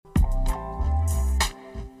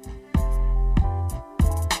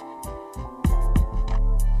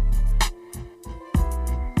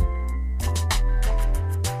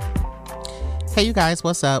Hey you guys,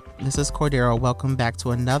 what's up? This is Cordero. Welcome back to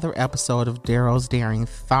another episode of Daryl's Daring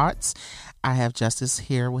Thoughts. I have Justice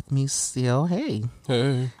here with me still. Hey.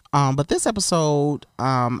 But this episode,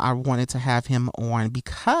 I wanted to have him on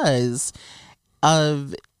because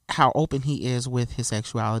of how open he is with his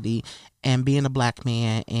sexuality and being a black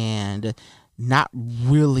man, and not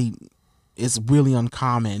really, it's really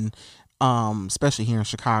uncommon, especially here in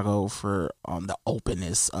Chicago, for the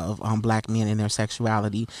openness of black men and their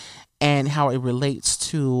sexuality, and how it relates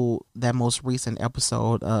to that most recent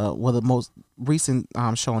episode, the most recent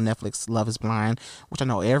show on Netflix, Love is Blind, which I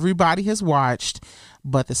know everybody has watched,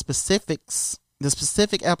 but the specific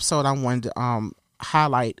episode I wanted to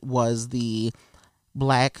highlight was the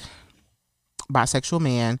black bisexual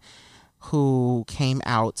man who came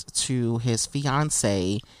out to his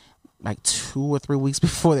fiance like 2 or 3 weeks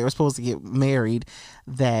before they were supposed to get married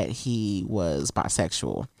that he was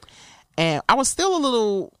bisexual. And I was still a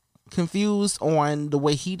little confused on the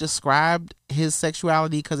way he described his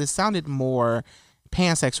sexuality, because it sounded more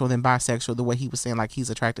pansexual than bisexual, the way he was saying like he's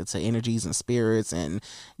attracted to energies and spirits, and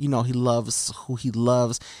he loves who he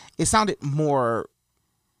loves. It sounded more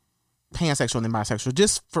pansexual than bisexual,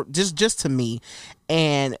 just to me.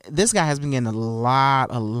 And this guy has been getting a lot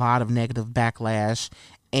of negative backlash,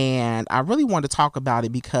 and I really wanted to talk about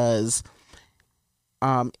it because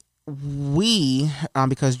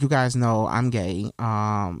because you guys know I'm gay.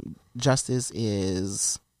 Justice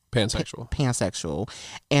is pansexual,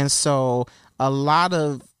 and so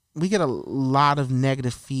we get a lot of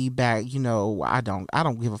negative feedback. I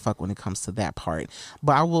don't give a fuck when it comes to that part,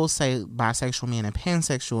 but I will say bisexual men and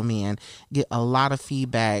pansexual men get a lot of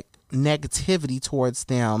feedback, negativity towards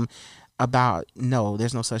them, about no,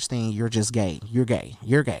 there's no such thing, you're just gay, you're gay.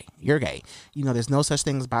 There's no such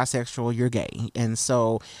thing as bisexual, you're gay. And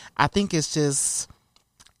so I think it's just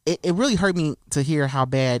it really hurt me to hear how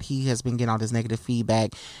bad he has been getting all this negative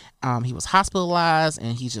feedback. He was hospitalized,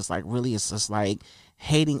 and he's just like, really, it's just like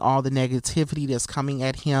hating all the negativity that's coming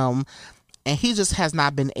at him. And he just has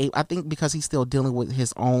not been able, I think because he's still dealing with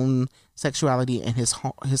his own sexuality and his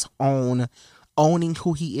own owning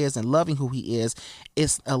who he is and loving who he is,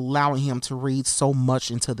 it's allowing him to read so much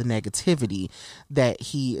into the negativity that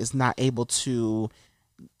he is not able to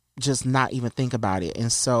just not even think about it.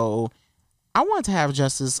 And so I wanted to have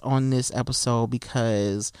Justice on this episode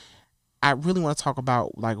because I really want to talk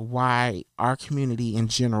about like why our community in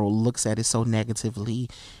general looks at it so negatively,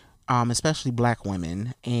 especially black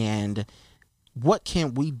women, and what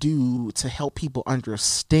can we do to help people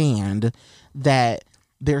understand that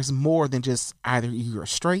there's more than just either you're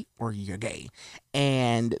straight or you're gay,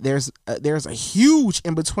 and there's a huge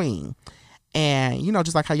in between. And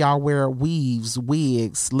just like how y'all wear weaves,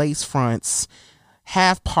 wigs, lace fronts,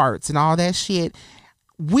 half parts, and all that shit,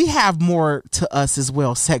 we have more to us as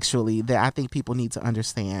well sexually that I think people need to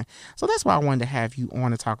understand. So that's why I wanted to have you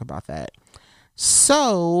on to talk about that.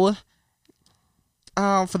 So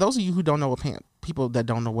for those of you who don't know people that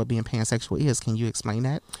don't know what being pansexual is, can you explain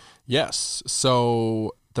that? Yes.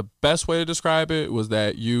 So the best way to describe it was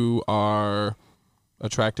that you are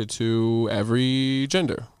attracted to every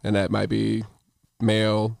gender, and that might be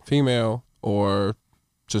male, female, or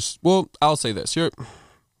just, well, I'll say this. You're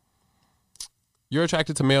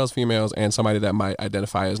attracted to males, females, and somebody that might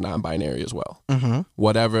identify as non-binary as well. Mm-hmm.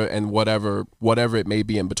 Whatever it may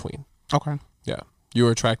be in between. Okay. Yeah.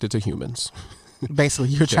 You're attracted to humans. Basically,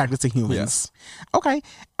 you're attracted to humans. Yes. Okay.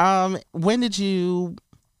 When did you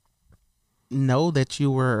know that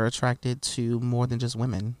you were attracted to more than just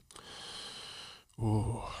women?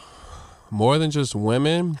 Ooh. More than just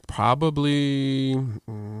women, probably.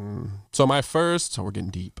 So we're getting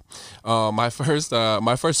deep. My first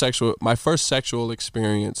sexual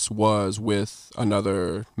experience was with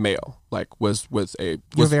another male.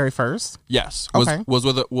 Your very first? Yes. Okay. Was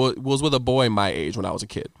with a boy my age when I was a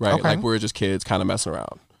kid, right? Okay. Like we were just kids, kind of messing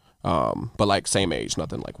around. But like same age,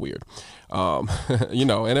 nothing like weird. And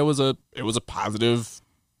it was a positive,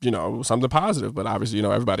 something positive. But obviously,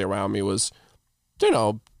 everybody around me was,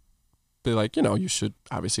 be like, you should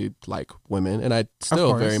obviously like women. And I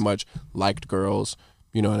still very much liked girls,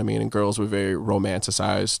 you know what I mean? And girls were very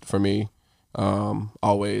romanticized for me,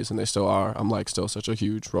 always, and they still are. I'm like still such a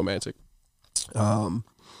huge romantic. But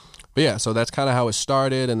yeah, so that's kind of how it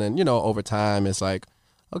started. And then, over time it's like,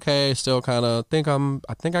 okay, still kind of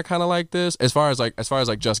I think I kind of like this as far as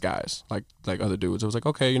just guys, like other dudes. It was like,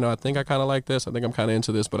 okay, I think I kind of like this. I think I'm kind of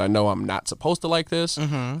into this, but I know I'm not supposed to like this.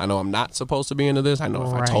 Mm-hmm. I know I'm not supposed to be into this. I know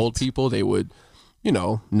if I told people, they would,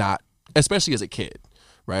 not, especially as a kid,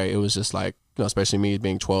 right? It was just like, especially me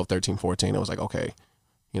being 12, 13, 14, it was like, okay,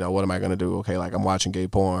 what am I going to do? Okay, like I'm watching gay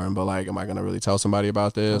porn, but like, am I going to really tell somebody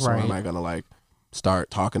about this? Right. Or am I going to like,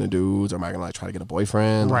 start talking to dudes, or am I gonna like try to get a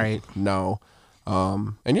boyfriend? Right. Like, no.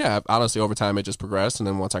 And yeah, honestly, over time it just progressed, and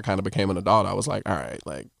then once I kind of became an adult, I was like, all right,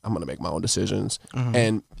 like I'm gonna make my own decisions.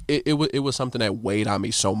 And it was something that weighed on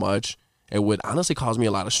me so much. It would honestly cause me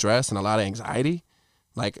a lot of stress and a lot of anxiety,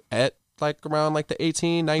 like at like around like the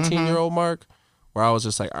 18, 19-year-old mark, where I was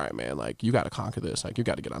just like, all right, man, like you got to conquer this, like you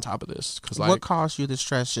got to get on top of this. Cause like, what caused you the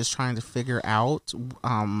stress? Just trying to figure out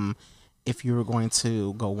if you were going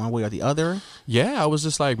to go one way or the other? Yeah, I was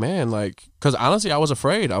just like, man, like, because honestly, I was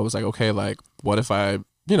afraid. I was like, okay, like, what if I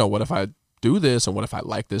do this, and what if I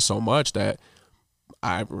like this so much that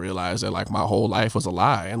I realized that like my whole life was a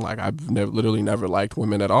lie, and like I've literally never liked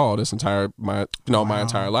women at all my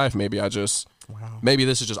entire life. Maybe maybe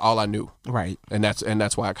this is just all I knew, right? And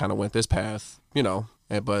that's why I kind of went this path,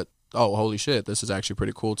 but oh, holy shit, this is actually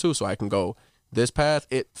pretty cool too. So I can go this path.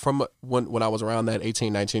 It from when I was around that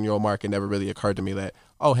 18, 19-year-old mark, it never really occurred to me that,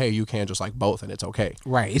 oh, hey, you can just like both and it's okay.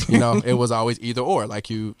 Right. It was always either or, like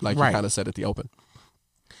you kind of said at the open.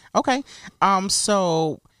 Okay.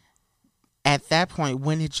 So at that point,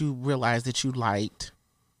 when did you realize that you liked,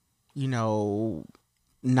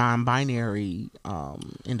 non-binary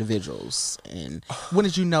individuals? And when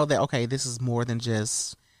did you know that, okay, this is more than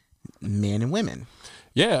just men and women?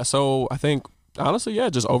 Yeah. So I think, honestly, yeah,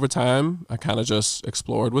 just over time, I kind of just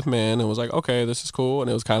explored with men and was like, okay, this is cool. And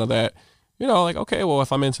it was kind of that, like, okay, well,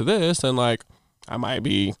 if I'm into this, then like I might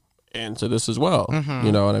be into this as well.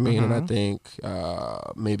 You know what I mean? And I think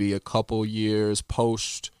maybe a couple years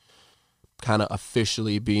post kind of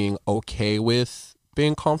officially being okay with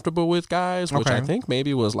being comfortable with guys, which I think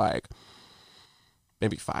maybe was like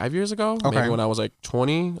maybe 5 years ago. Maybe when I was like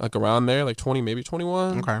 20, like around there, like 20, maybe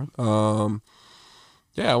 21.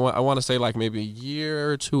 Yeah, I want to say like maybe a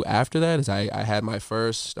year or two after that is I had my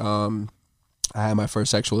first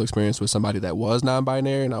sexual experience with somebody that was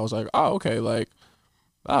non-binary, and I was like, oh, okay, like,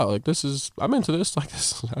 oh, like I'm into this, like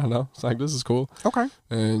this, I don't know, it's like this is cool. Okay.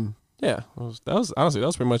 And yeah, that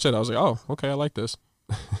was pretty much it. I was like, oh, okay, I like this.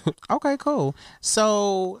 Okay, cool.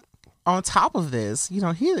 So on top of this, he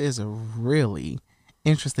is a really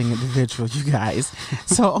interesting individual, you guys.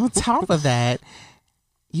 So on top of that,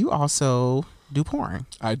 you also do porn.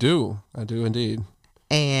 I do indeed.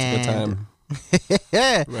 And it's a good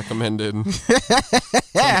time. Recommended.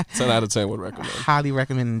 10 out of 10 would recommend. Highly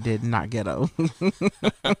recommended, not ghetto.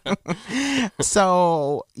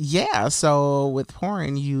 So yeah, so with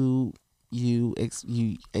porn, you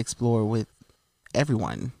explore with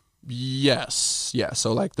everyone. Yes, yeah.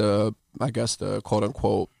 So like I guess the quote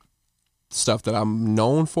unquote stuff that I'm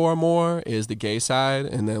known for more is the gay side,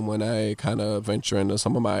 and then when I kind of venture into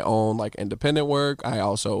some of my own like independent work, I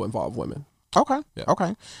also involve women. Okay. Yeah.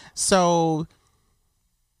 Okay. So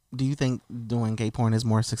do you think doing gay porn is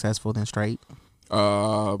more successful than straight?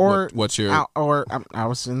 What's your I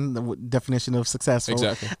was in the definition of successful.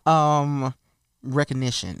 Exactly.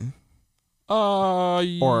 Recognition. Or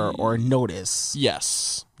notice.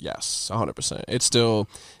 Yes, 100%. It's still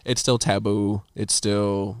taboo. It's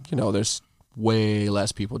still, there's way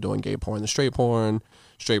less people doing gay porn than straight porn.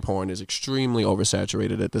 Straight porn is extremely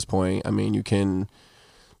oversaturated at this point. I mean, you can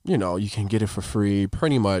get it for free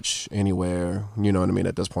pretty much anywhere, you know what I mean,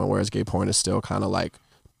 at this point, whereas gay porn is still kind of like,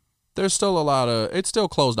 there's still it's still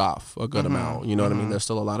closed off a good amount, you know what I mean? There's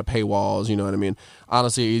still a lot of paywalls, you know what I mean?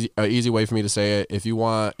 Honestly, an easy way for me to say it, if you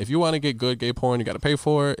want to get good gay porn, you got to pay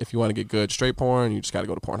for it. If you want to get good straight porn, you just got to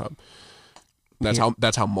go to Pornhub.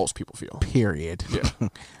 That's how most people feel. Period. Yeah.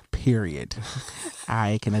 Period.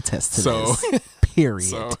 I can attest to this. Period.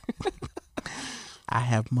 So. I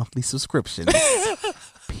have monthly subscriptions.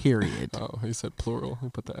 Period. Oh, he said plural. He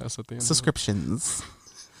put the S at the end. Subscriptions.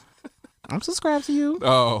 I'm subscribed to you.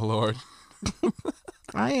 Oh, Lord.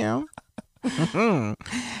 I am.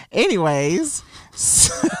 Anyways,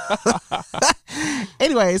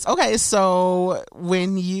 okay. So what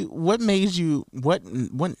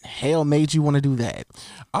hell made you want to do that?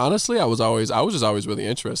 Honestly, I was just always really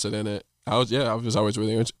interested in it. I was always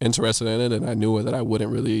really interested in it, and I knew that I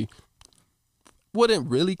wouldn't really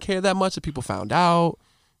care that much if people found out.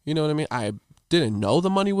 You know what I mean? I didn't know the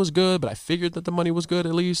money was good, but I figured that the money was good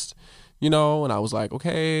at least. And I was like,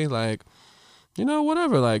 okay, like,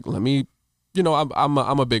 whatever, like, let me,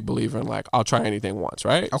 I'm a big believer in like, I'll try anything once,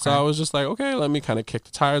 right? Okay. So I was just like, okay, let me kind of kick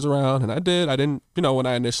the tires around, and I did. I didn't, when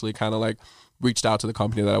I initially kind of like reached out to the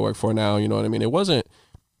company that I work for now, you know what I mean? It wasn't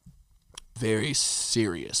very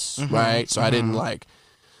serious, right? So I didn't like,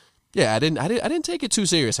 I didn't take it too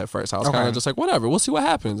serious at first. I was kind of just like, whatever, we'll see what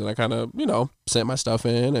happens. And I kind of, sent my stuff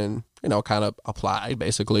in and, kind of applied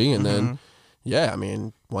basically. And then,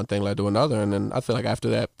 one thing led to another. And then I feel like after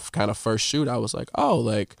that kind of first shoot, I was like, oh,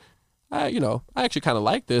 like, I actually kind of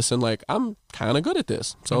like this, and like I'm kind of good at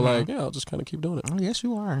this. So like, yeah, I'll just kind of keep doing it. Oh, yes,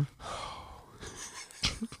 you are.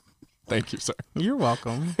 Thank you, sir. You're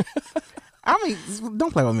welcome. I mean,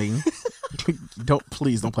 don't play with me.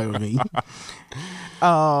 Please don't play with me.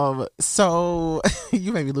 So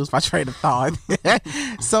you made me lose my train of thought.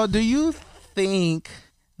 So do you think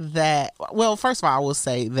that, well, first of all, I will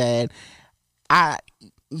say that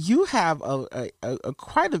you have a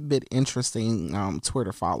quite a bit interesting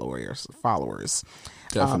Twitter followers.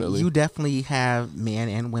 Definitely. You definitely have men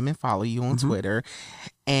and women follow you on Twitter,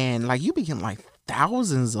 and like you be getting like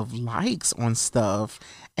thousands of likes on stuff,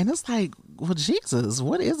 and it's like, well, Jesus,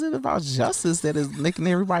 what is it about justice that is making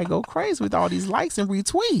everybody go crazy with all these likes and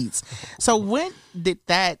retweets? So when did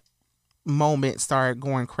that moment start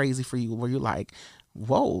going crazy for you, where you're like,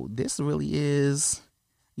 whoa, this really is,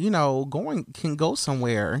 can go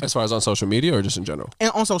somewhere? As far as on social media or just in general?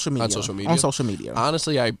 And on social media. On social media.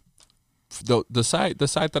 Honestly, the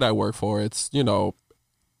site that I work for, it's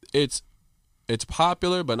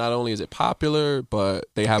popular, but not only is it popular, but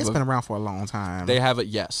it's been around for a long time. They have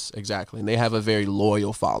yes, exactly. And they have a very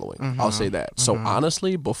loyal following. I'll say that. So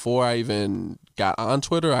honestly, before I even got on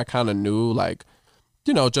Twitter, I kind of knew, like,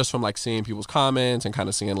 just from like seeing people's comments and kind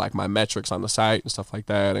of seeing like my metrics on the site and stuff like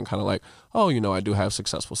that, and kind of like, oh, I do have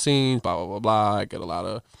successful scenes, blah, blah, blah, blah. I get a lot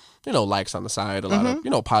of, likes on the site, a lot of,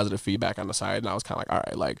 positive feedback on the site. And I was kind of like, all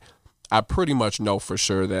right, like, I pretty much know for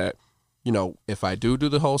sure that, if I do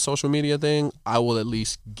the whole social media thing, I will at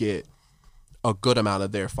least get a good amount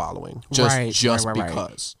of their following just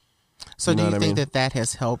because. So do you think that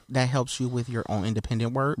has helped, that helps you with your own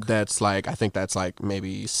independent work? I think that's like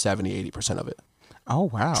maybe 70-80% of it.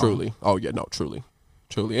 Oh, wow. Truly. Oh, yeah, no, truly.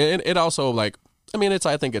 And it also, like, I mean,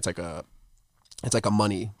 I think it's like a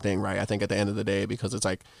money thing, right? I think at the end of the day, because it's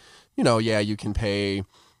like, yeah, you can pay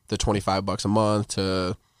the $25 a month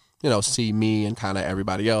to, see me and kind of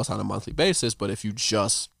everybody else on a monthly basis. But if you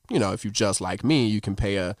just like me, you can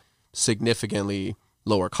pay a significantly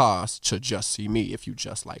lower cost to just see me if you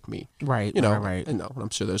just like me. Right. Right. And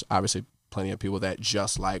I'm sure there's obviously plenty of people that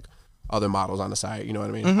just like other models on the site. You know what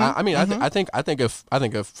I mean? I think if,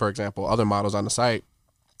 for example, other models on the site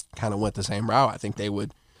kind of went the same route, I think they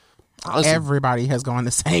would. Honestly, everybody has gone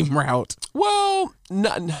the same route. Well,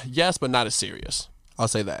 yes, but not as serious. I'll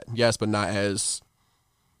say that. Yes, but not as.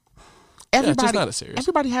 Just not as serious.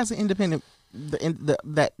 Everybody has an independent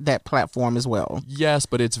that platform as well. Yes,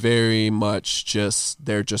 but it's very much just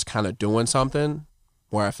they're just kind of doing something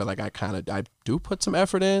where I feel like I do put some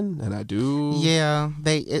effort in, and I do. Yeah,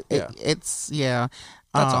 it's That's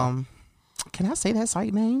all. Can I say that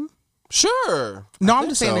site name? Sure. No, I'm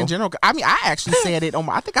just saying in general. I mean, I actually said it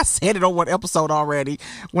I think I said it on one episode already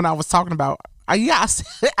when I was talking about. I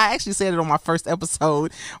actually said it on my first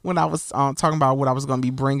episode when I was talking about what I was going to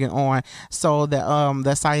be bringing on. So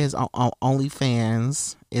that site is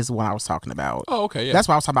OnlyFans is what I was talking about. Oh, okay, yeah. That's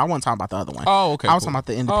what I was talking about. I wasn't talking about the other one. Oh, okay. I was talking about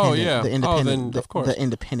the independent. Oh, yeah. The independent. Of course. The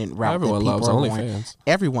independent route. Everyone loves OnlyFans.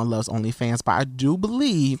 Everyone loves OnlyFans, but I do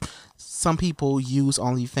believe some people use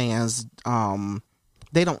OnlyFans.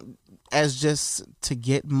 They don't as just to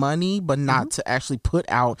get money, but not to actually put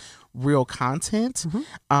out real content.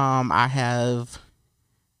 I have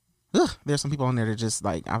there's some people on there that just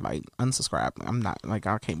like I'm like unsubscribe. I'm not like,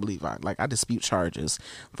 I can't believe I dispute charges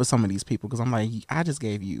for some of these people, because I'm like, I just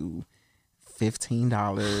gave you $15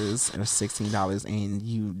 or $16 and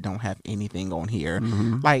you don't have anything on here.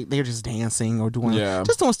 Like they're just dancing or doing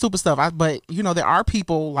stupid stuff. But there are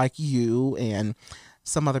people like you and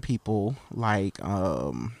some other people like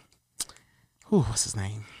what's his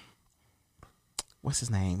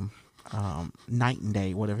name? Night and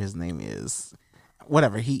Day, whatever his name is.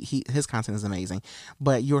 Whatever, his content is amazing.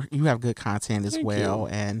 But you have good content as well.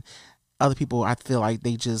 And other people, I feel like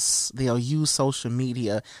they'll use social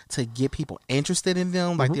media to get people interested in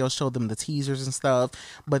them. Like they'll show them the teasers and stuff.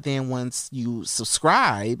 But then once you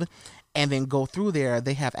subscribe and then go through there,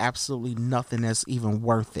 they have absolutely nothing that's even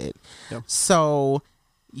worth it. Yep. So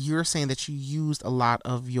you're saying that you used a lot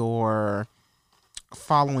of your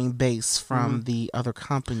following base from the other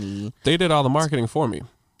company. They did all the marketing for me.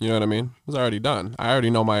 You know what I mean? It was already done. I already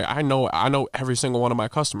know I know every single one of my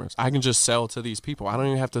customers. I can just sell to these people. I don't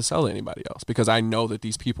even have to sell to anybody else, because I know that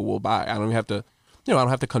these people will buy. I don't even have to, I don't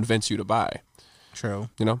have to convince you to buy. True.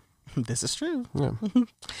 This is true. Yeah.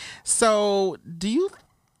 So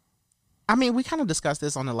we kind of discussed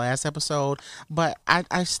this on the last episode, but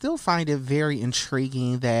I still find it very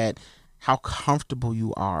intriguing that how comfortable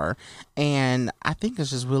you are. And I think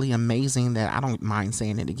it's just really amazing that, I don't mind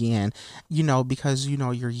saying it again, because,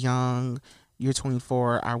 you're young, you're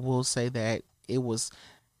 24. I will say that it was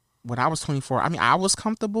when I was 24, I mean, I was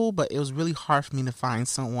comfortable, but it was really hard for me to find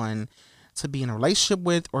someone to be in a relationship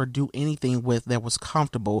with or do anything with that was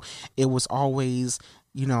comfortable. It was always,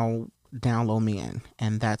 down low men.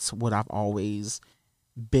 And that's what I've always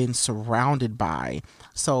been surrounded by.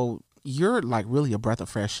 So you're like really a breath of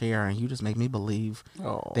fresh air, and you just make me believe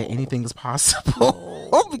that anything is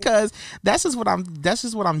possible. Because that's just what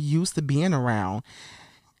I'm used to being around.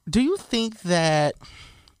 Do you think that,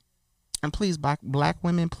 and please, black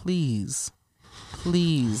women, please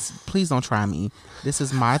don't try me. This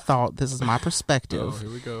is my thought. This is my perspective. Here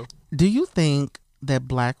we go. Do you think that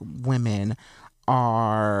black women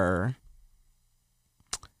are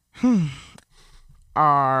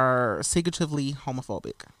secretively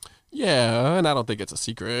homophobic? Yeah, and I don't think it's a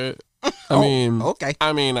secret. I Okay.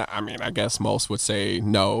 I guess most would say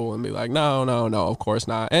no and be like, no, of course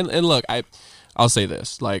not. And look, I'll say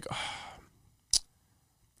this, like,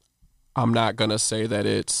 I'm not going to say that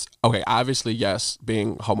it's... Okay, obviously, yes,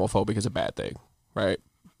 being homophobic is a bad thing, right?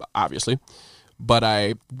 Obviously. But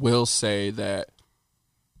I will say that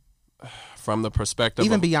from the perspective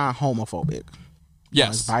even beyond homophobic.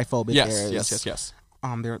 Yes. Biphobic. Yes.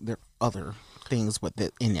 There are other things with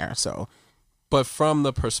it in there, so... But from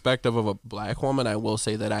the perspective of a black woman, I will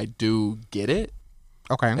say that I do get it.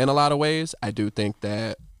 Okay. In a lot of ways. I do think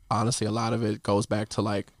that, honestly, a lot of it goes back to,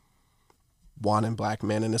 like, wanting black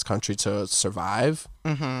men in this country to survive,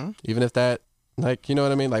 even if that, like, you know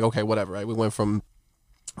what I mean? Like, okay, whatever, right? We went from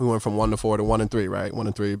 1 to 4 to 1 and 3, right? 1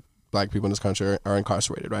 in 3 black people in this country are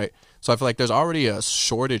incarcerated, right? So I feel like there's already a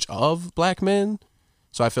shortage of black men.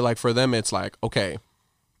 So I feel like for them, it's like, okay,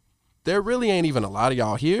 there really ain't even a lot of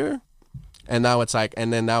y'all here. And now it's like,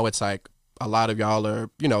 a lot of y'all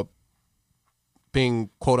are,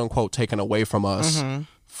 being quote unquote taken away from us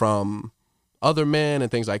from other men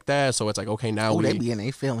and things like that. So it's like, okay, now they be in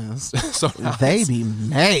their feelings. So they be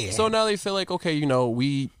mad. So now they feel like, okay, you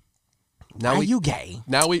gay?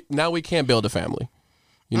 Now we can't build a family.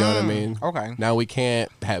 You know what I mean? Okay. Now we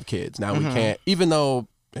can't have kids. Now we can't, even though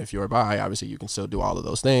if you're bi, obviously you can still do all of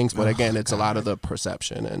those things. But again, it's a lot of the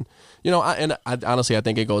perception. And, I honestly, I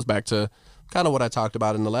think it goes back to kind of what I talked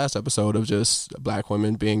about in the last episode of just black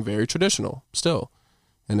women being very traditional still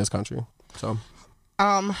in this country. So...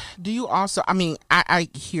 do you also, I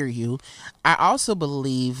hear you. I also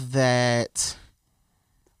believe that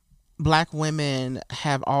black women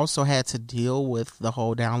have also had to deal with the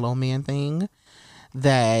whole down low man thing,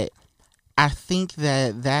 that I think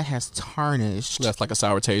that has tarnished. That's like a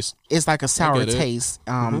sour taste. It's like a sour taste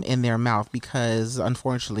in their mouth, because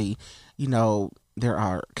unfortunately, there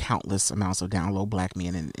are countless amounts of down low black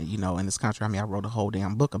men in this country. I wrote a whole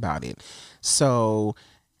damn book about it. So...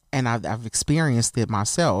 And I've experienced it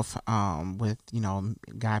myself with,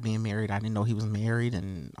 guy being married. I didn't know he was married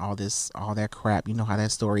and all that crap. You know how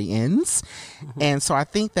that story ends. And so I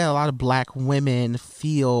think that a lot of black women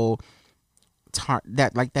feel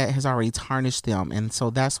that has already tarnished them. And so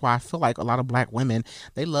that's why I feel like a lot of black women,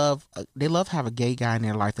 they love to have a gay guy in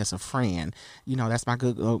their life that's a friend. That's my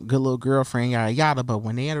good little girlfriend, yada yada. But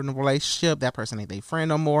when they're in a relationship, that person ain't their friend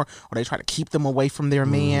no more, or they try to keep them away from their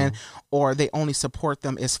man, or they only support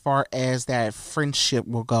them as far as that friendship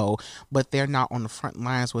will go, but they're not on the front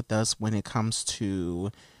lines with us when it comes to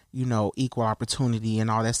equal opportunity and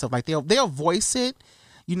all that stuff. Like they'll voice it.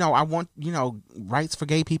 I want, rights for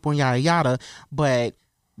gay people and yada yada, but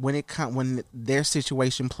when their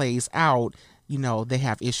situation plays out, they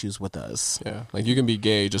have issues with us. Yeah, like you can be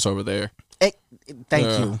gay just over there. Thank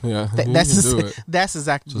you. Yeah, that's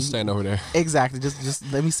exactly. Just stand over there. Exactly. Just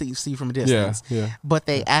let me see from a distance. Yeah. But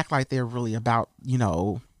they act like they're really about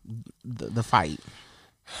the fight.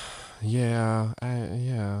 Yeah.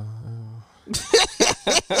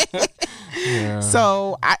 Yeah.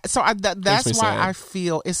 So that's why I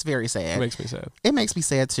feel it's very sad. It makes me sad. It makes me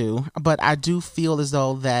sad too. But I do feel as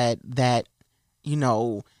though that that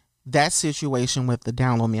situation with the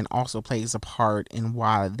down low men also plays a part in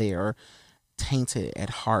why they're tainted at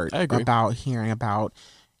heart about hearing about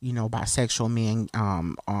bisexual men,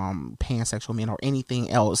 pansexual men, or anything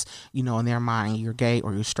else. In their mind, you're gay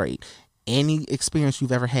or you're straight. Any experience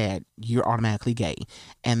you've ever had, you're automatically gay,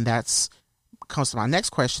 and that's comes to my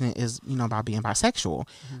next question is about being bisexual,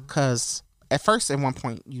 because at first at one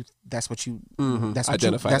point that's what you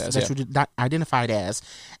identified as,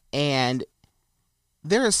 and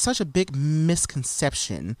there is such a big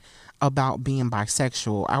misconception about being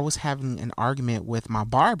bisexual. I was having an argument with my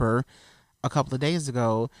barber a couple of days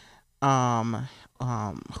ago,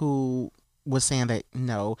 who was saying that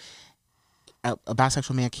a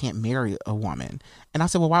bisexual man can't marry a woman. And I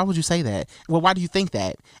said, well, why would you say that? Well, why do you think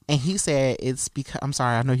that? And he said, it's because, I'm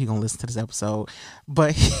sorry, I know you're going to listen to this episode,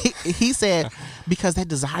 but he said, because that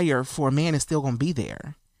desire for a man is still going to be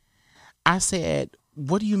there. I said,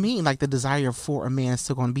 what do you mean? Like the desire for a man is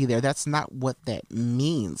still going to be there? That's not what that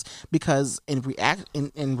means. Because in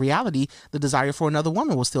reality, the desire for another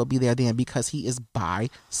woman will still be there then because he is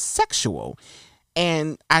bisexual.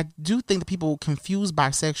 And I do think that people confuse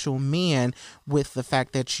bisexual men with the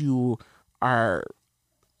fact that you are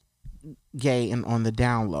gay and on the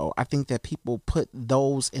down low. I think that people put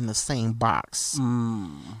those in the same box.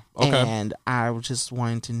 Okay. And I just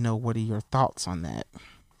wanted to know, what are your thoughts on that?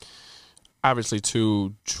 Obviously,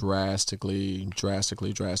 two drastically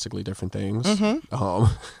different things. Mm-hmm.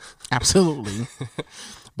 Absolutely.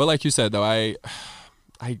 But like you said, though, I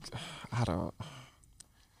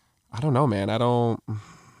don't know, man. I don't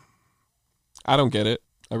get it.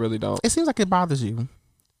 I really don't. It seems like it bothers you.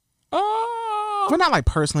 Well, not like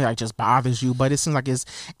personally, like just bothers you, but it seems like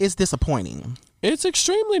it's disappointing. It's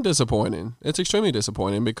extremely disappointing.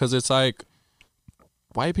 Because it's like,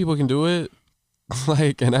 white people can do it.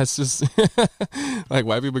 Like, and that's just like,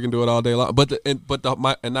 white people can do it all day long.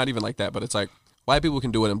 And not even like that, but it's like, white people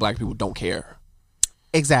can do it and black people don't care.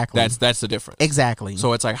 Exactly. That's the difference. Exactly.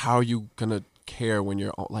 So it's like, how are you gonna care when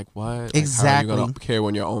you're like, what? Exactly. Like, how are you gonna care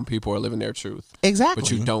when your own people are living their truth? Exactly.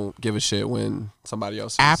 But you don't give a shit when somebody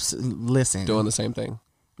else is doing the same thing.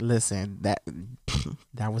 Listen, that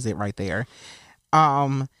was it right there.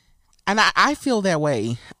 And I feel that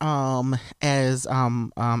way as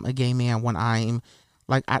a gay man when I'm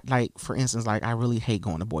like for instance, like I really hate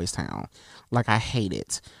going to Boys Town. Like I hate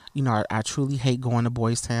it. You know, I truly hate going to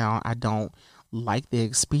Boys Town. I don't like the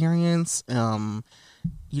experience.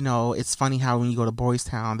 You know, it's funny how when you go to Boys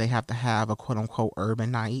Town, they have to have a quote unquote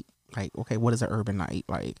urban night. Like, okay, what is an urban night?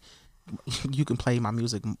 Like, you can play my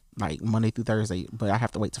music like Monday through Thursday, but I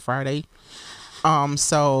have to wait till Friday.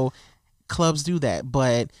 So clubs do that,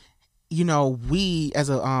 but you know, we as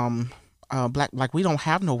a black, like we don't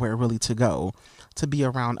have nowhere really to go to be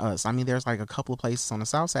around us. I mean, there's like a couple of places on the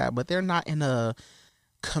south side, but they're not in a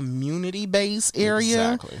community-based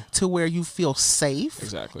area to where you feel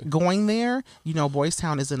safe going there. You know, Boys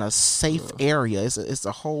Town isn't a safe area. It's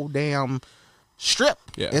a whole damn strip.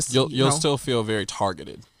 Yeah, you'll still feel very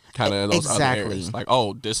targeted, kind of in those other areas. Like,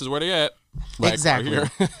 oh, this is where they at. Like, exactly. Right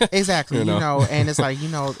Exactly. You know, and it's like, you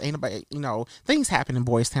know, ain't nobody, you know, things happen in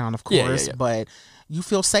Boys Town, of course, but you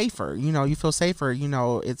feel safer. You know, You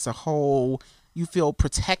know, it's a whole. You feel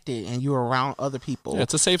protected and you're around other people. Yeah,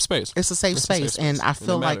 it's a safe space. It's a safe space. And I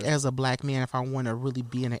feel like as a black man, if I want to really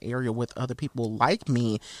be in an area with other people like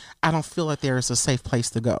me, I don't feel like there is a safe place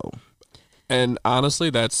to go. And honestly,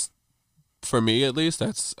 that's, for me at least,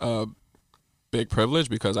 that's a big privilege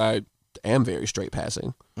because I am very straight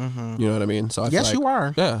passing. Mm-hmm. You know what I mean? So I feel like, you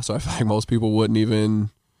are. Yeah. So I feel like most people wouldn't even,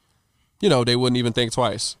 you know, they wouldn't even think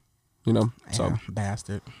twice. You know? Yeah, so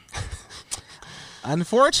bastard.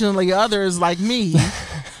 Unfortunately, others like me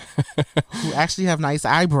who actually have nice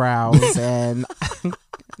eyebrows and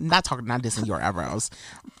not dissing your eyebrows.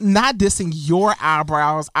 Not dissing your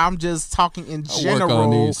eyebrows. I'm just talking in general. I work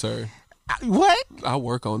on these, sir. What? I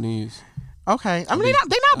work on these. Okay. I mean,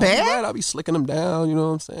 they're not bad. I'll be slicking them down, you know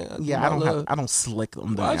what I'm saying? Yeah, I don't slick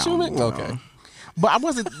them down. What you mean? Okay. But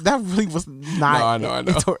that really was not no, I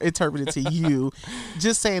know. Interpreted to you.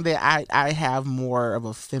 Just saying that I have more of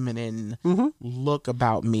a feminine look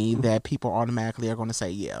about me that people automatically are going to say,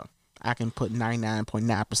 yeah, I can put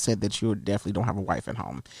 99.9% that you definitely don't have a wife at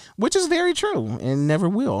home, which is very true and never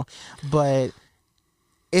will. But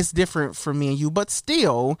it's different for me and you. But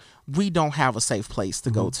still, we don't have a safe place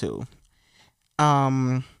to go to.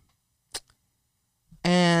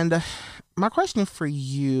 And my question for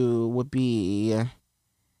you would be,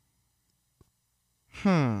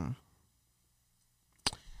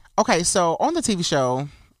 okay, so on the TV show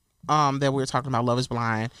that we were talking about, Love is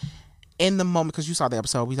Blind, in the moment, because you saw the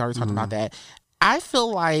episode, we already talked about that, I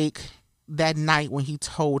feel like that night when he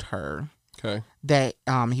told her that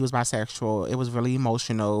he was bisexual, it was really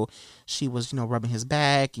emotional. She was, you know, rubbing his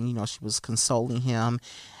back and, you know, she was consoling him.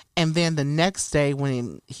 And then the next day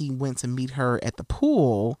when he went to meet her at the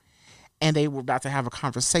pool and they were about to have a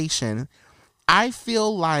conversation, I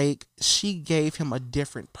feel like she gave him a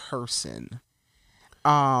different person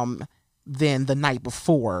than the night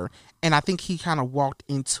before. And I think he kind of walked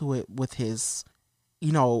into it with his,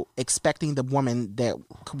 you know, expecting the woman that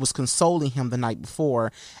was consoling him the night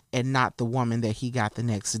before and not the woman that he got the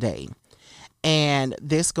next day. And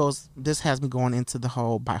this has me going into the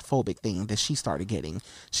whole biphobic thing that she started getting.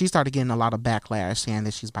 She started getting a lot of backlash saying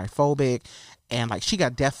that she's biphobic, and like she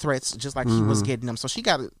got death threats just like he was getting them. So she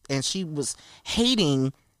was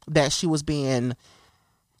hating that she was being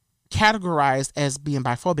categorized as being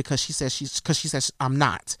biphobic because she says I'm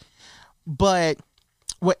not. But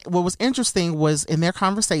what was interesting was in their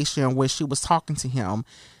conversation where she was talking to him,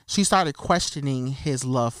 she started questioning his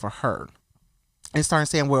love for her. And started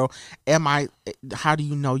saying, well, how do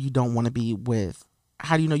you know you don't want to be with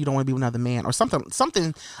another man, or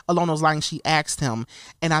something along those lines she asked him.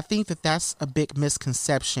 And I think that that's a big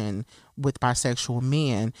misconception with bisexual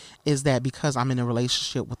men, is that because I'm in a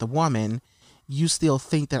relationship with a woman, you still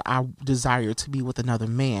think that I desire to be with another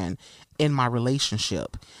man in my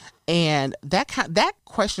relationship. And that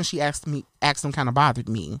question she asked him kind of bothered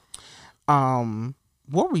me.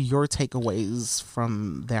 What were your takeaways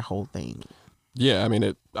from that whole thing? Yeah, I mean,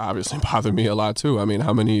 it obviously bothered me a lot too. I mean,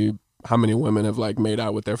 how many women have like made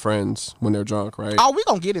out with their friends when they're drunk, right? Oh, we're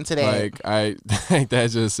gonna get into that. Like, I think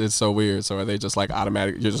it's so weird. So are they just like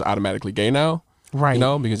you're just automatically gay now? Right. You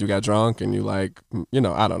know, because you got drunk and you like, I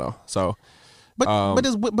don't know. So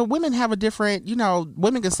But women have a different,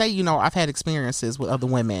 women can say, I've had experiences with other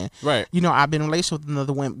women. Right. I've been in a relationship with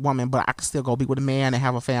another woman, but I can still go be with a man and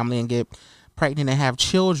have a family and get pregnant and have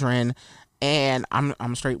children. And I'm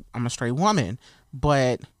a straight woman,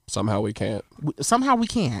 but somehow we can't.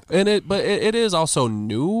 And it is also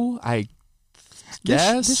new, I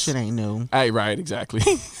guess. This shit ain't new. Right, exactly.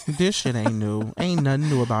 This shit ain't new. Ain't nothing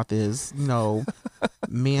new about this. Men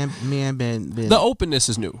been. The openness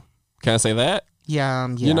is new. Can I say that? Yeah.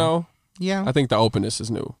 Yeah. I think the openness is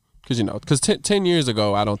new because 10 years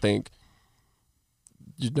ago, I don't think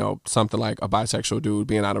something like a bisexual dude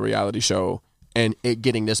being on a reality show and it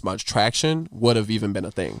getting this much traction would have even been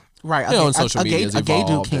a thing. Right. On social media, a gay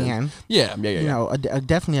dude can. And, yeah.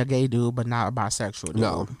 Definitely a gay dude, but not a bisexual dude.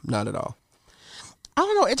 No, not at all. I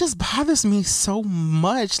don't know. It just bothers me so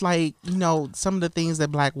much. Like, some of the things that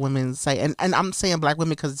black women say, and I'm saying black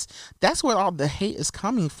women because that's where all the hate is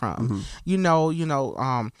coming from.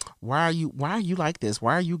 Mm-hmm. Why are you like this?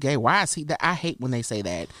 Why are you gay? Why is he that? I hate when they say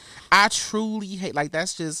that. I truly hate. Like,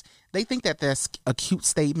 that's just, they think that that's a cute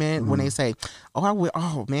statement when they say,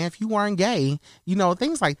 oh man, if you weren't gay,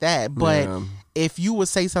 things like that. But if you would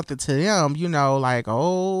say something to them, like,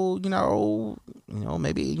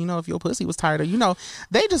 maybe, if your pussy was tighter,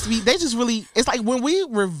 they just really, it's like when we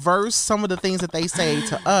reverse some of the things that they say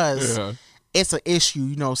to us, it's an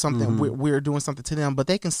issue, something we're doing something to them, but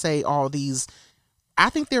they can say all these, I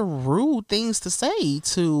think they're rude things to say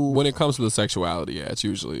to. When it comes to the sexuality, yeah, it's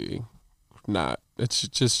usually not.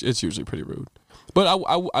 It's usually pretty rude. But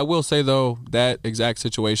I will say though, that exact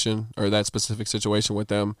situation or that specific situation with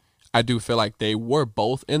them, I do feel like they were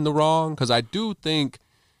both in the wrong because I do think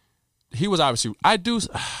he was obviously. I do.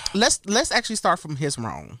 Let's actually start from his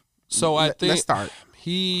wrong. So I think let's start.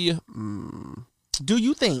 Do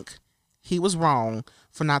you think he was wrong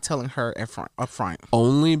for not telling her up front?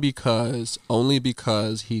 Only because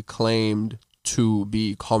he claimed to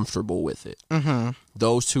be comfortable with it. Mm-hmm.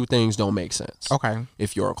 Those two things don't make sense. Okay.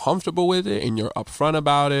 If you're comfortable with it and you're upfront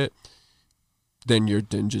about it, then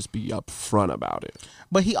just be upfront about it.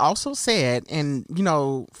 But he also said, and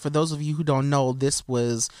for those of you who don't know, this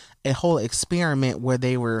was a whole experiment where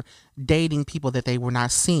they were dating people that they were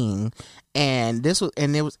not seeing, and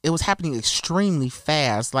it was happening extremely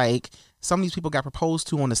fast. Like, some of these people got proposed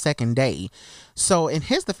to on the second day. So in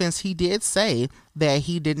his defense, he did say that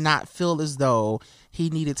he did not feel as though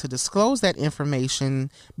he needed to disclose that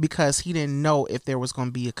information because he didn't know if there was going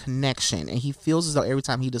to be a connection. And he feels as though every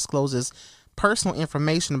time he discloses personal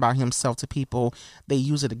information about himself to people, they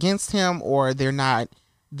use it against him, or they're not,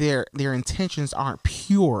 their intentions aren't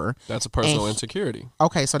pure. That's a personal insecurity.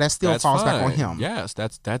 Okay, so that still falls back on him. Yes,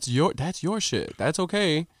 that's your shit. That's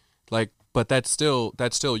okay. Like, but that's still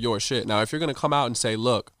your shit. Now, if you're gonna come out and say,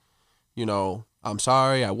 look, I'm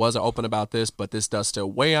sorry, I wasn't open about this, but this does still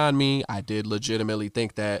weigh on me. I did legitimately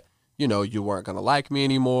think that, you weren't gonna like me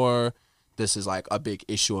anymore. This is like a big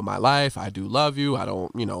issue in my life. I do love you. I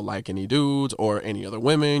don't, like any dudes or any other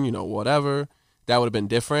women, whatever. That would have been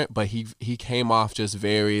different. But he came off just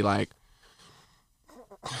very like,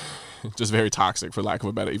 just very toxic, for lack of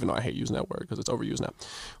a better, even though I hate using that word because it's overused now.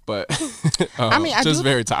 But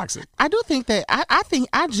very toxic. I do think that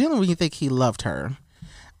I genuinely think he loved her.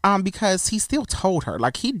 Because he still told her.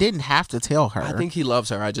 Like, he didn't have to tell her. I think he loves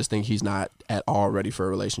her. I just think he's not at all ready for a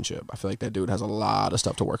relationship. I feel like that dude has a lot of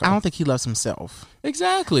stuff to work on. I don't think he loves himself.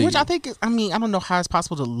 Exactly. Which I think, I don't know how it's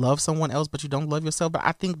possible to love someone else, but you don't love yourself. But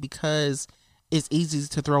I think because it's easy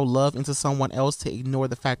to throw love into someone else to ignore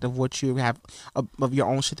the fact of what you have of your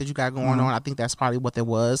own shit that you got going on. I think that's probably what it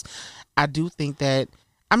was. I do think that,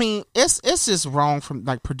 I mean, it's just wrong from,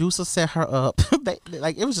 like, producers set her up.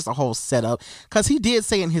 Like, it was just a whole setup, because he did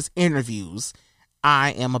say in his interviews,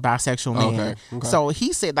 I am a bisexual man. Okay. So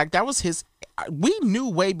he said, like, that was his, we knew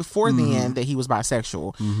way before then that he was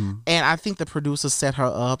bisexual. And I think the producers set her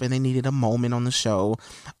up and they needed a moment on the show.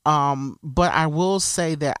 But I will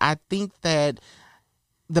say that I think that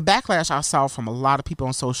the backlash I saw from a lot of people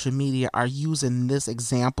on social media are using this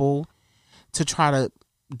example to try to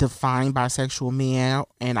define bisexual men,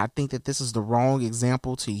 and I think that this is the wrong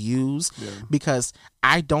example to use, because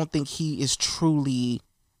I don't think he is truly,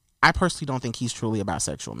 I personally don't think he's truly a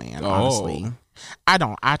bisexual man, honestly. I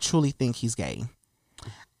don't. I truly think he's gay.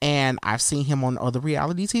 And I've seen him on other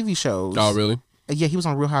reality TV shows. Oh, really? Yeah, he was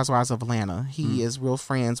on Real Housewives of Atlanta. He is real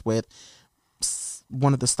friends with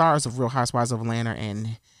one of the stars of Real Housewives of Atlanta,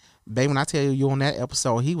 and babe, when I tell you on that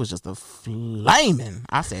episode, he was just a flaming.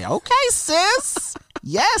 I said, okay, sis.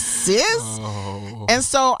 Yes, sis. Oh. And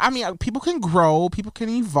so, I mean, people can grow, people can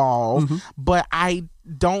evolve, but I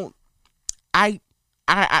don't,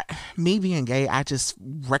 me being gay, I just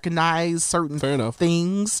recognize certain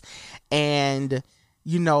things. And,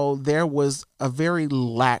 you know, there was a very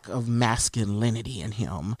lack of masculinity in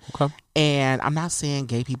him. Okay. And I'm not saying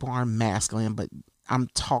gay people aren't masculine, but I'm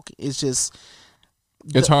talking, it's just,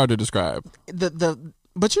 it's hard to describe.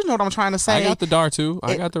 But you know what I'm trying to say. I got the dar too.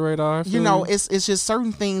 I got the radar. You know, it's just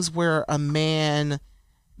certain things where a man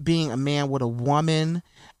being a man with a woman,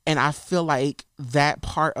 and I feel like that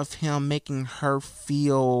part of him making her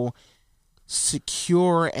feel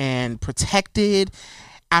secure and protected,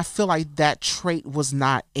 I feel like that trait was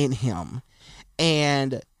not in him.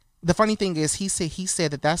 And the funny thing is, he said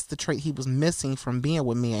that that's the trait he was missing from being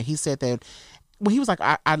with men. He said that, well, he was like,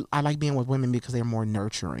 I like being with women because they're more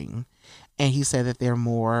nurturing. And he said that they're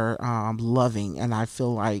more loving. And I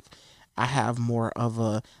feel like I have more of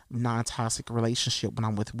a non-toxic relationship when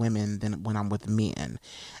I'm with women than when I'm with men.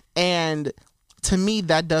 And to me,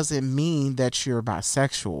 that doesn't mean that you're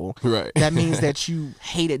bisexual. Right. That means that you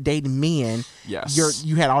hated dating men. Yes.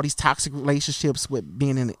 You had all these toxic relationships with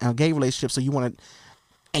being in a gay relationship. So you want to,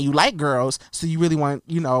 and you like girls. So you really want,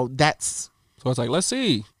 you know, that's. So it's like, let's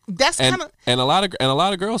see. That's kind of, and a lot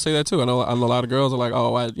of girls say that too. I know a lot of girls are like,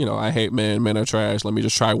 oh, I hate men. Men are trash. Let me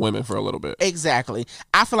just try women for a little bit. Exactly.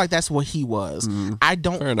 I feel like that's what he was. I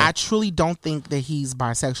truly don't think that he's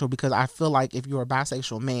bisexual, because I feel like if you're a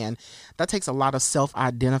bisexual man, that takes a lot of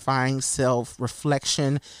self-identifying,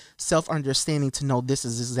 self-reflection, self-understanding to know this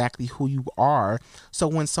is exactly who you are. So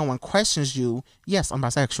when someone questions you, yes, I'm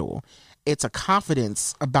bisexual. It's a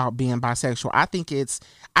confidence about being bisexual. I think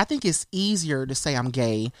it's easier to say I'm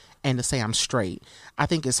gay and to say I'm straight. I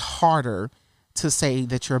think it's harder to say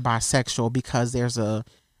that you're bisexual because there's a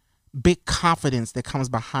big confidence that comes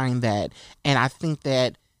behind that. And I think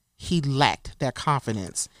that he lacked that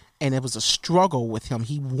confidence, and it was a struggle with him.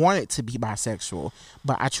 He wanted to be bisexual,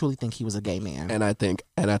 but I truly think he was a gay man. And I think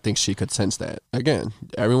she could sense that. Again,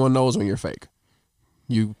 everyone knows when you're fake.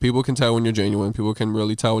 People can tell when you're genuine. People can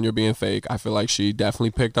really tell when you're being fake. I feel like she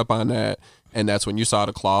definitely picked up on that, and that's when you saw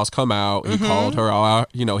the claws come out. He called her all out.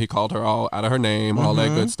 You know, he called her all out of her name, all that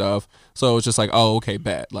good stuff. So it was just like, oh, okay,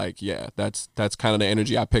 bet. Like, yeah, that's kind of the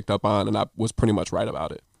energy I picked up on, and I was pretty much right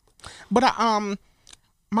about it. But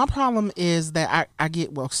my problem is that I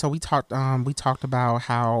get, well. So we talked about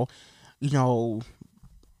how, you know,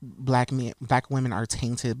 black women are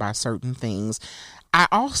tainted by certain things. I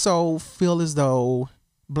also feel as though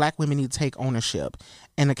black women need to take ownership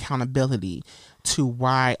and accountability to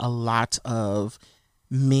why a lot of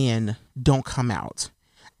men don't come out.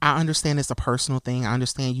 I understand it's a personal thing. I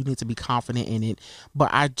understand you need to be confident in it.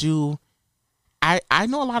 But I know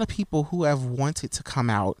a lot of people who have wanted to come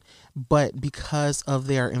out, but because of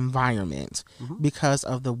their environment, because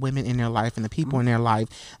of the women in their life and the people in their life,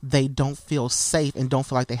 they don't feel safe and don't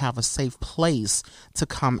feel like they have a safe place to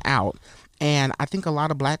come out. And I think a lot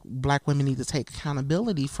of black women need to take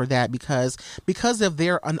accountability for that, because of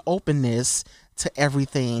their unopenness to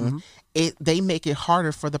everything, they make it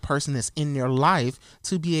harder for the person that's in their life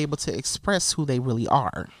to be able to express who they really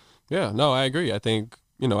are. Yeah, no, I agree. I think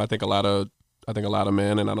a lot of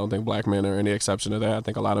men, and I don't think black men are any exception to that. I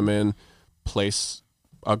think a lot of men place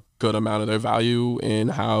a good amount of their value in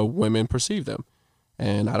how women perceive them,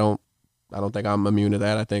 and I don't think I'm immune to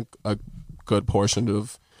that. I think a good portion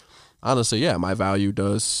of, honestly, yeah, my value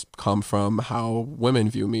does come from how women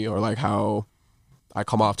view me, or like how I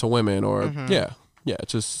come off to women, or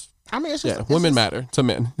it's just, women matter to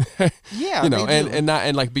men. Yeah, you know,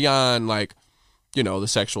 and like beyond like you know, the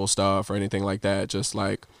sexual stuff or anything like that. Just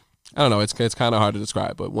like, I don't know, it's kind of hard to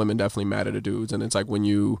describe, but women definitely matter to dudes. And it's like when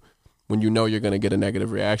you know you're going to get a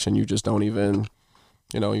negative reaction, you just don't even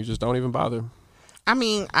bother. I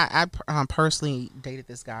mean, I personally dated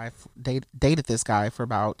this guy for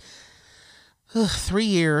about 3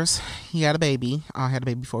 years. He had a baby. Had a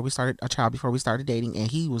baby before we started dating,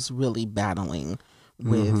 and he was really battling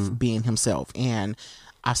with being himself. And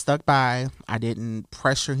I stuck by. I didn't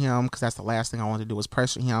pressure him because that's the last thing I wanted to do was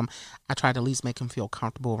pressure him. I tried to at least make him feel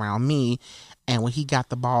comfortable around me. And when he got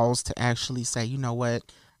the balls to actually say, you know what,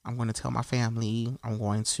 I'm going to tell my family, I'm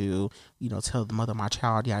going to, you know, tell the mother of my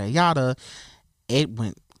child, yada, yada, it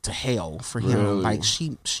went to hell for him. Really? Like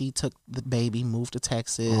she took the baby, moved to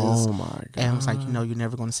Texas. Oh my God. And was like, you know, you're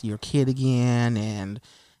never going to see your kid again. And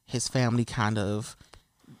his family kind of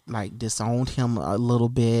like disowned him a little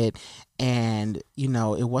bit. And, you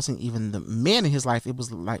know, it wasn't even the men in his life. It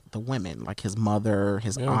was like the women, like his mother,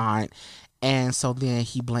 his aunt. And so then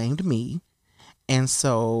he blamed me. And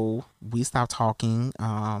so we stopped talking.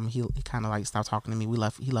 He kind of like stopped talking to me.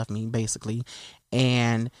 He left me basically.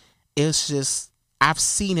 And it's just, I've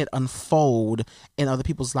seen it unfold in other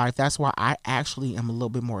people's life. That's why I actually am a little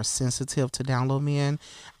bit more sensitive to down low men.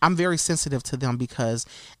 I'm very sensitive to them because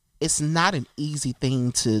it's not an easy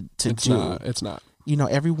thing to do. It's not. You know,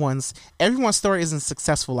 everyone's story isn't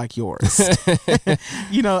successful like yours.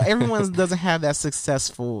 You know, everyone doesn't have that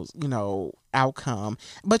successful, you know, outcome.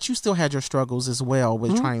 But you still had your struggles as well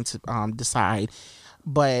with trying to decide.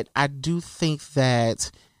 But I do think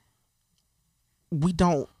that we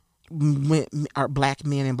don't, our black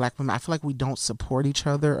men and black women, I feel like we don't support each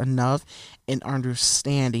other enough in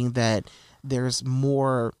understanding that there's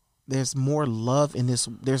more love in this.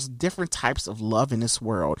 There's different types of love in this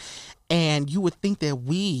world. And you would think that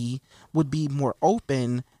we would be more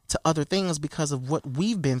open to other things because of what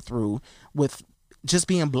we've been through with just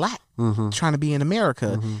being black, trying to be in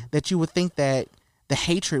America, that you would think that the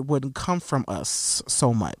hatred wouldn't come from us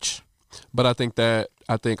so much. But I think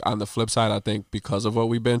on the flip side, I think because of what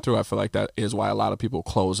we've been through, I feel like that is why a lot of people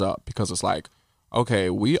close up, because it's like, okay,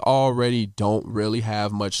 we already don't really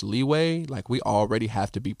have much leeway. Like, we already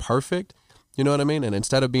have to be perfect. You know what I mean? And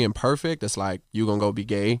instead of being perfect, it's like, you gonna go be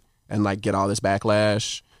gay and like get all this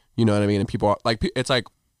backlash. You know what I mean? And people are like, it's like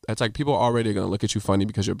people are already gonna look at you funny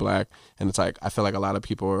because you're black. And it's like, I feel like a lot of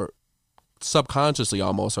people are subconsciously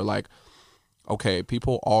almost are like, okay,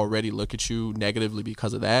 people already look at you negatively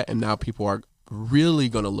because of that, and now people are really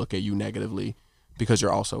gonna look at you negatively because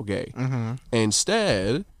you're also gay.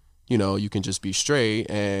 Instead, you know, you can just be straight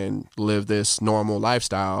and live this normal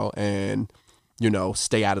lifestyle and, you know,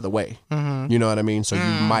 stay out of the way. You know what I mean? So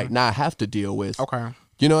you might not have to deal with. Okay.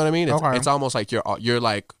 You know what I mean? It's almost like you're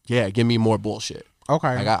like, yeah, give me more bullshit.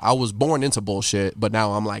 Okay. Like I was born into bullshit, but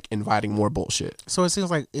now I'm like inviting more bullshit. So it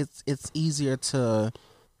seems like it's easier to,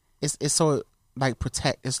 it's so like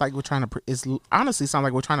protect. It's like we're trying to. It's honestly sounds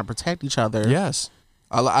like we're trying to protect each other. Yes.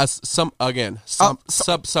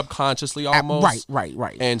 Subconsciously almost.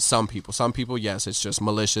 Right. And some people, yes, it's just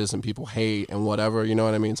malicious and people hate and whatever. You know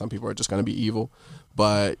what I mean? Some people are just going to be evil.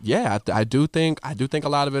 But yeah, I do think a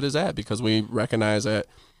lot of it is that because we recognize that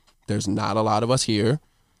there's not a lot of us here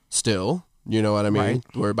still. You know what I mean? Right.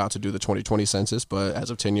 We're about to do the 2020 census, but as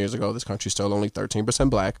of 10 years ago, this country's still only 13%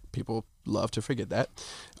 black. People love to forget that.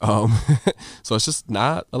 So it's just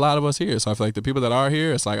not a lot of us here. So I feel like the people that are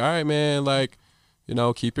here, it's like, all right, man, like, you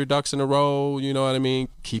know, keep your ducks in a row. You know what I mean?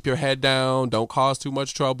 Keep your head down. Don't cause too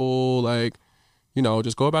much trouble. Like, you know,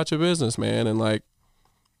 just go about your business, man. And like,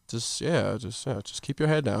 just keep your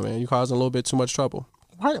head down, man. You're causing a little bit too much trouble.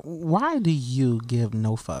 Why do you give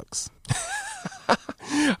no fucks?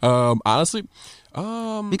 Honestly,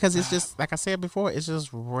 because it's just like I said before, it's just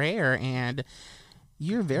rare, and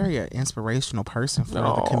you're very an inspirational person for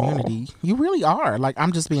the community. You really are. Like,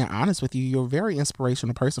 I'm just being honest with you. You're a very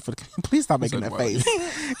inspirational person for the community. Please stop making that face.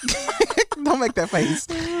 Don't make that face.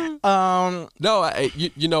 No,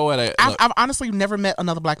 you know what? I've honestly never met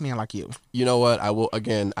another black man like you. You know what?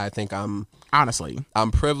 I think I'm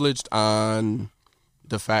privileged on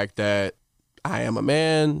the fact that I am a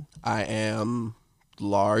man. I am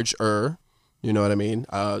larger. You know what I mean?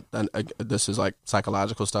 And this is like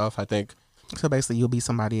psychological stuff. I think. So basically, you'll be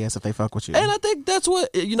somebody else if they fuck with you. And I think that's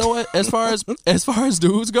what, you know what? As far as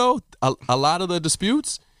dudes go, a lot of the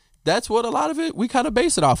disputes, that's what a lot of it we kind of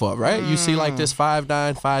base it off of, right? You see like this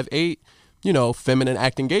 5'9", 5'8", you know, feminine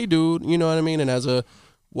acting gay dude. You know what I mean? And as a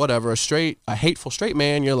hateful straight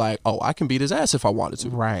man, you're like, oh, I can beat his ass if I wanted to.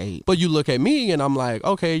 Right. But you look at me and I'm like,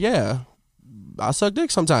 okay, yeah, I suck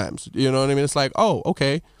dick sometimes. You know what I mean? It's like, oh,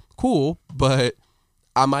 okay, cool, but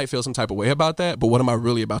I might feel some type of way about that, but what am I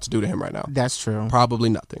really about to do to him right now? That's true. Probably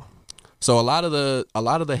nothing. So a lot of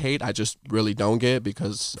the hate I just really don't get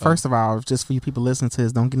because first of all, just for you people listening to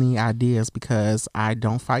this, don't get any ideas because I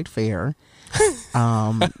don't fight fair.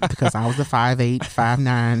 Because I was the 5'8",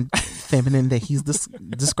 5'9" feminine that he's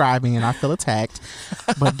describing, and I feel attacked.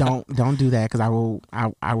 But don't do that because I will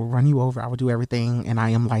run you over. I will do everything, and I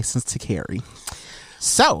am licensed to carry.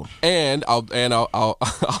 So I'll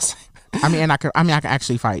say. I can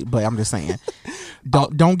actually fight, but I'm just saying,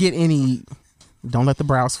 don't let the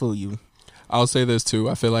brows fool you. I'll say this too.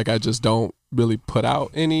 I feel like I just don't really put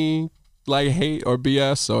out any like hate or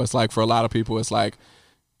BS. So it's like for a lot of people, it's like,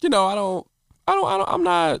 I'm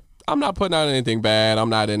not putting out anything bad. I'm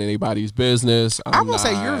not in anybody's business. I will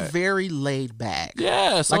say you're very laid back.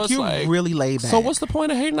 Yeah, so you're really laid back. So what's the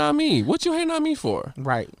point of hating on me? What you hating on me for?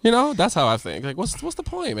 Right. That's how I think. Like, what's the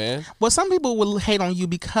point, man? Well, some people will hate on you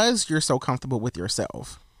because you're so comfortable with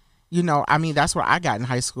yourself. That's what I got in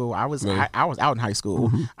high school. I was out in high school.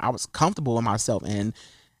 Mm-hmm. I was comfortable with myself, and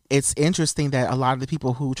it's interesting that a lot of the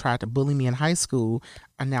people who tried to bully me in high school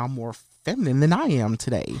are now more feminine than I am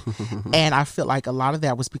today. And I feel like a lot of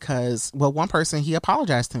that was because, one person, he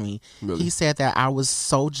apologized to me. Really? He said that I was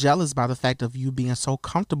so jealous by the fact of you being so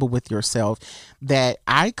comfortable with yourself that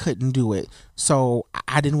I couldn't do it. So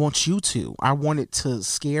I didn't want you to. I wanted to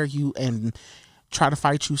scare you and try to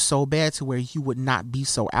fight you so bad to where you would not be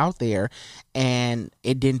so out there, and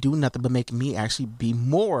it didn't do nothing but make me actually be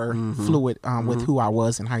more fluid with who I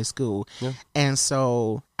was in high school. Yeah. And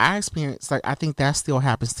so I experienced, like, I think that still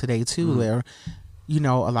happens today too, where a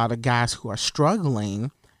lot of guys who are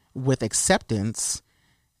struggling with acceptance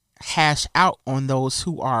hash out on those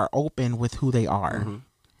who are open with who they are.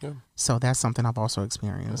 Yeah. So that's something I've also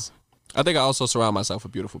experienced. Yeah. I think I also surround myself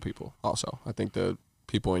with beautiful people also. I think the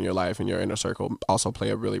people in your life and your inner circle also play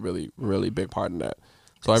a really, really, really big part in that.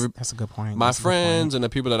 So that's a good point. My friends and the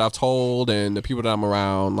people that I've told and the people that I'm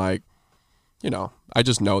around, like, I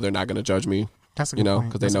just know they're not going to judge me. That's a good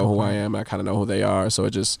point. Because they know who I am. And I kind of know who they are. So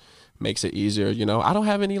it just makes it easier. I don't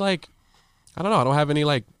have any I don't have any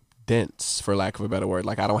dents, for lack of a better word.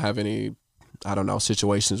 Like, I don't have any,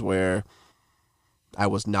 situations where I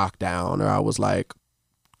was knocked down or I was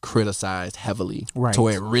criticized heavily to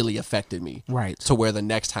where it really affected me, to where the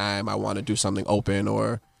next time I want to do something open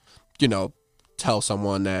or tell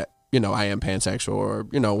someone that I am pansexual or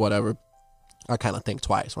whatever, I kind of think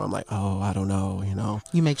twice, where I'm like, oh, I don't know,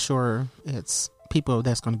 you make sure it's people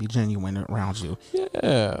that's going to be genuine around you,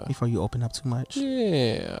 before you open up too much.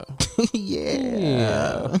 Yeah.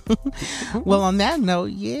 Well, on that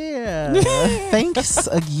note, thanks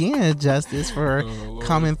again, Justice, for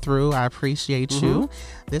coming through. I appreciate you.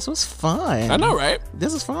 This was fun. I know, right?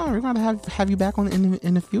 This is fun. We're gonna have you back on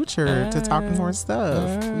in the future to talk more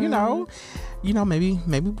stuff. Maybe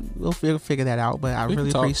we'll figure that out. But I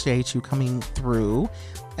really appreciate you coming through.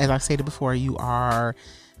 As I stated before, you are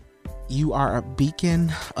a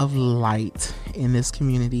beacon of light in this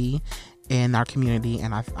community, in our community,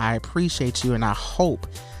 and I appreciate you, and I hope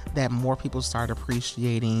that more people start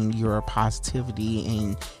appreciating your positivity,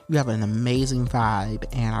 and you have an amazing vibe,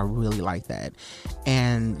 and I really like that.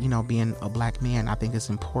 And being a black man, I think it's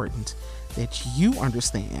important that you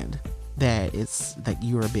understand that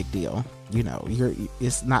you're a big deal. It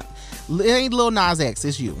ain't Lil Nas X,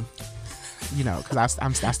 it's you. Because I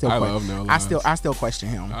still question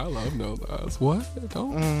him. I love No Nas. What?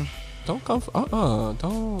 Don't come.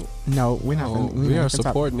 Don't. No, we're not. We are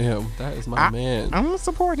supporting him. That is my man. I'm gonna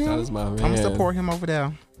support him. That is my man. I'm gonna support him over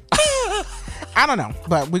there. I don't know,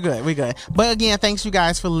 but we're good. But again, thanks you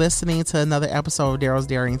guys for listening to another episode of Daryl's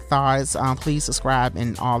Daring Thoughts. Please subscribe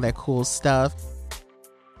and all that cool stuff.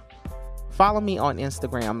 Follow me on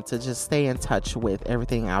Instagram to just stay in touch with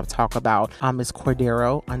everything I'll talk about. It's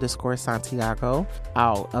Cordero_Santiago.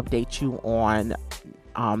 I'll update you on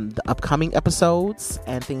the upcoming episodes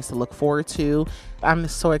and things to look forward to. I'm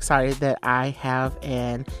so excited that I have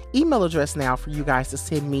an email address now for you guys to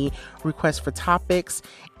send me requests for topics,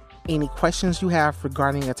 any questions you have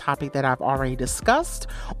regarding a topic that I've already discussed,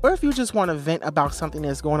 or if you just want to vent about something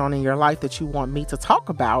that's going on in your life that you want me to talk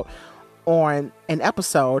about on an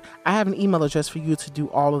episode. I have an email address for you to do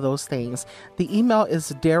all of those things. The email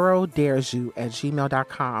is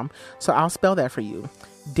darodaresu@gmail.com. So I'll spell that for you.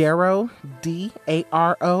 Daro,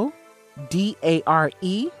 DARO,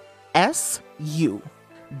 DARESU.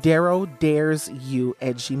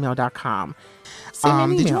 darodaresu@gmail.com.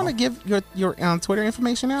 Did you want to give your Twitter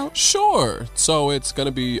information out? Sure. So it's going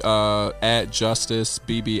to be at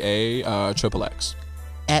JusticeBBA XXX.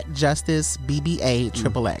 At JusticeBBA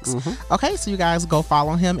XXX. Okay, so you guys go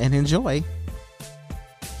follow him and enjoy.